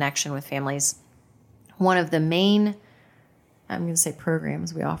individual connection with families. One of the main, I'm going to say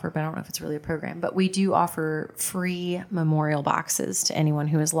programs we offer, but I don't know if it's really a program, but we do offer free memorial boxes to anyone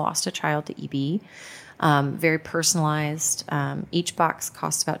who has lost a child to EB. Very personalized. Each box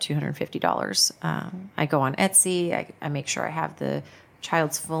costs about $250. I go on Etsy. I make sure I have the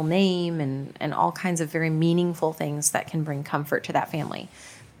child's full name and all kinds of very meaningful things that can bring comfort to that family.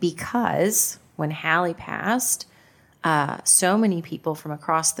 Because when Hallie passed, so many people from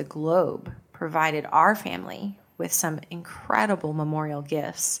across the globe provided our family with some incredible memorial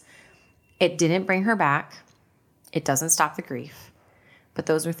gifts. It didn't bring her back. It doesn't stop the grief. But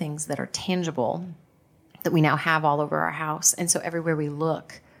those are things that are tangible that we now have all over our house. And so everywhere we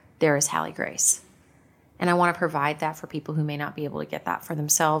look, there is Hallie Grace. And I want to provide that for people who may not be able to get that for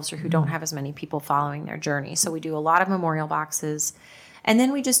themselves or who don't have as many people following their journey. So we do a lot of memorial boxes. And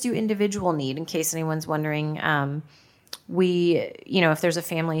then we just do individual need, in case anyone's wondering. If there's a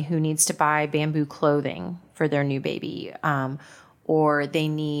family who needs to buy bamboo clothing for their new baby, or they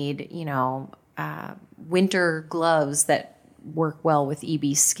need, winter gloves that work well with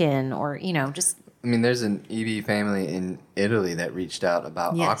EB skin, or, just there's an EB family in Italy that reached out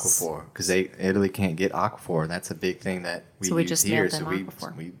about Yes. Aquaphor, because Italy can't get Aquaphor. That's a big thing that we So we use just here. mailed them So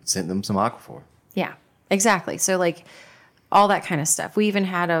Aquaphor. we sent them some Aquaphor. Yeah, exactly. So all that kind of stuff. We even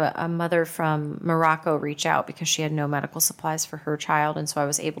had a mother from Morocco reach out because she had no medical supplies for her child. And so I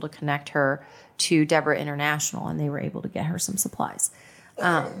was able to connect her to Deborah International, and they were able to get her some supplies.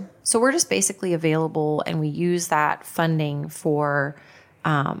 So we're just basically available, and we use that funding for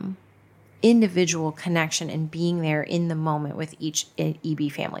individual connection and being there in the moment with each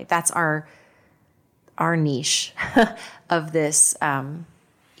EB family. That's our niche of this EB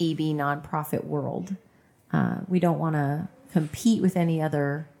nonprofit world. We don't want to compete with any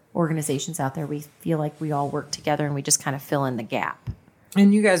other organizations out there. We feel like we all work together and we just kind of fill in the gap.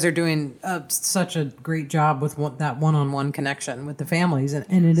 And you guys are doing such a great job with that one-on-one connection with the families,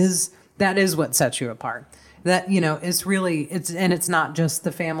 and that is what sets you apart. That it's not just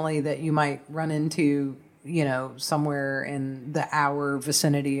the family that you might run into, somewhere in the hour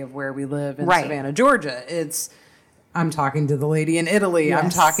vicinity of where we live in Savannah, Georgia. I'm talking to the lady in Italy. Yes. I'm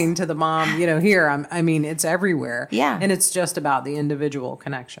talking to the mom, here. It's everywhere. Yeah, and it's just about the individual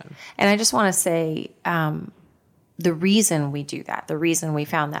connection. And I just want to say, the reason we do that, the reason we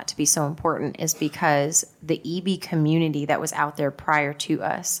found that to be so important is because the EB community that was out there prior to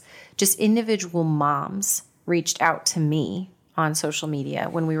us, just individual moms reached out to me on social media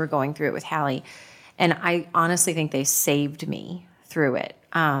when we were going through it with Hallie. And I honestly think they saved me through it.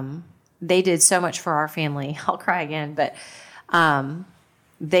 They did so much for our family. I'll cry again, but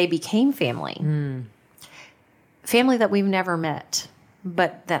they became family. Family that we've never met,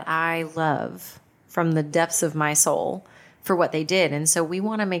 but that I love from the depths of my soul for what they did. And so we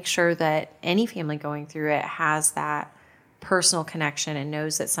want to make sure that any family going through it has that personal connection and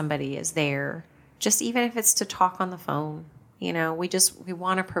knows that somebody is there, just even if it's to talk on the phone. We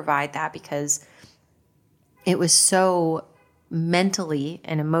want to provide that because it was so mentally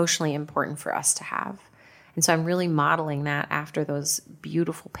and emotionally important for us to have. And so I'm really modeling that after those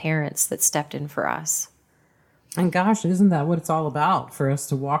beautiful parents that stepped in for us. And gosh, isn't that what it's all about, for us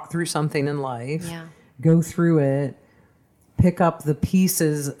to walk through something in life, go through it, pick up the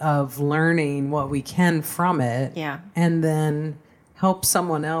pieces of learning what we can from it, and then help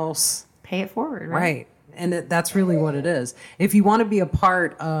someone else pay it forward, right? Right. And that's really what it is. If you want to be a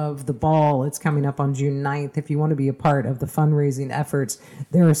part of the ball, it's coming up on June 9th. If you want to be a part of the fundraising efforts,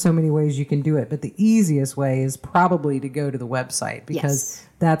 there are so many ways you can do it. But the easiest way is probably to go to the website, because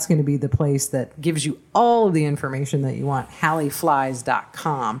that's going to be the place that gives you all of the information that you want.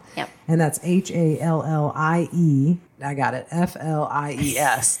 HallieFlies.com. Yep. And that's HALLIE. I got it.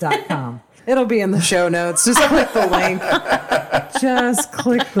 FLIES.com. It'll be in the show notes. Just click the link. Just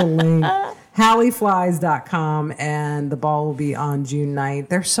click the link. HallieFlies.com, and the ball will be on June 9th.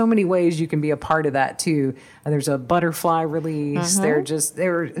 There's so many ways you can be a part of that too. There's a butterfly release. We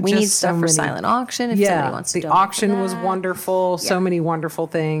need stuff for silent auction if somebody wants to. The auction was wonderful. Yeah. So many wonderful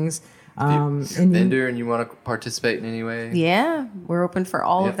things. If you're a vendor and you want to participate in any way, we're open for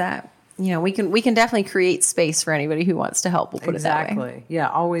all of that. We can definitely create space for anybody who wants to help. We'll put it that way. Exactly. Yeah,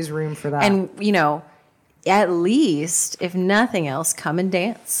 always room for that. And at least, if nothing else, come and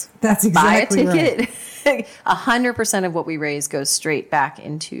dance. That's exactly Buy a ticket. 100% of what we raise goes straight back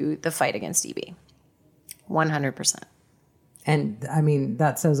into the fight against EB. 100%. And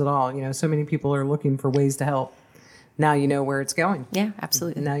that says it all. So many people are looking for ways to help. Now you know where it's going. Yeah,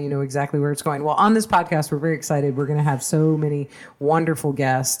 absolutely. Now you know exactly where it's going. Well, on this podcast, we're very excited. We're going to have so many wonderful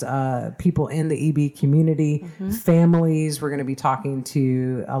guests, people in the EB community, families. We're going to be talking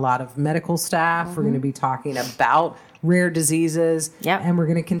to a lot of medical staff. We're going to be talking about rare diseases. And we're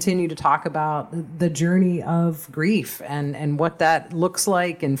going to continue to talk about the journey of grief and what that looks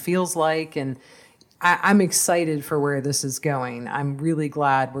like and feels like. And I'm excited for where this is going. I'm really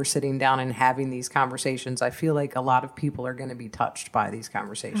glad we're sitting down and having these conversations. I feel like a lot of people are going to be touched by these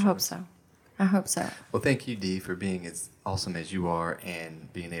conversations. I hope so. Well, thank you, Dee, for being as awesome as you are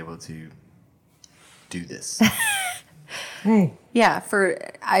and being able to do this. Hey. Yeah,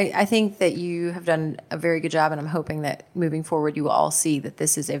 I think that you have done a very good job, and I'm hoping that moving forward you will all see that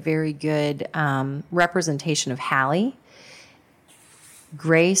this is a very good representation of Hallie.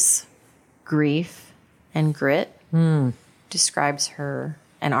 Grace, grief, and grit describes her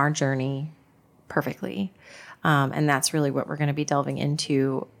and our journey perfectly. And that's really what we're going to be delving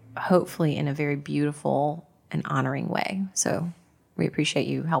into, hopefully in a very beautiful and honoring way. So we appreciate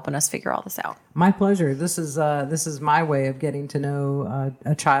you helping us figure all this out. My pleasure. This is my way of getting to know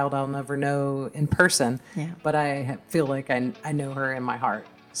a child I'll never know in person, but I feel like I know her in my heart.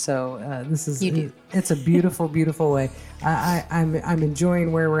 So it's a beautiful, beautiful way. I'm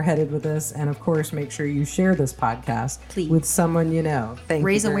enjoying where we're headed with this. And of course, make sure you share this podcast with someone you know. Thank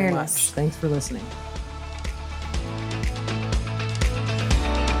you very awareness. much. Thanks for listening.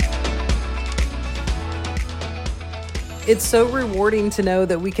 It's so rewarding to know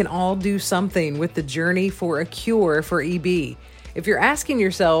that we can all do something with the journey for a cure for EB. If you're asking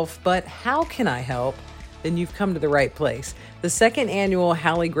yourself, but how can I help? Then you've come to the right place. The second annual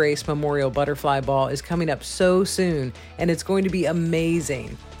Hallie Grace Memorial Butterfly Ball is coming up so soon, and it's going to be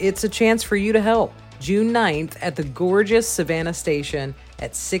amazing. It's a chance for you to help. June 9th at the gorgeous Savannah Station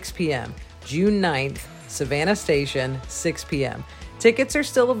at 6 p.m. June 9th, Savannah Station, 6 p.m. Tickets are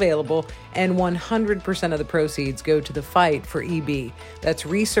still available, and 100% of the proceeds go to the fight for EB. That's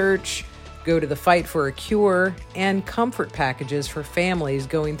research, go to the fight for a cure, and comfort packages for families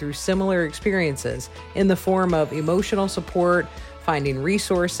going through similar experiences in the form of emotional support, finding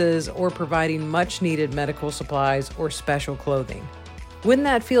resources, or providing much-needed medical supplies or special clothing. Wouldn't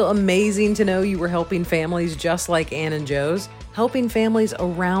that feel amazing to know you were helping families just like Ann and Joe's, helping families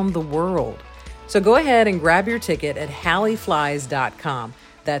around the world? So go ahead and grab your ticket at HallieFlies.com.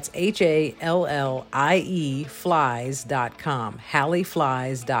 That's HALLIE flies.com,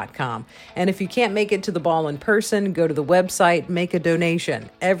 HallieFlies.com. And if you can't make it to the ball in person, go to the website, make a donation.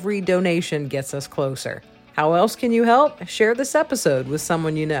 Every donation gets us closer. How else can you help? Share this episode with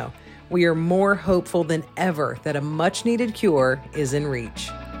someone you know. We are more hopeful than ever that a much-needed cure is in reach.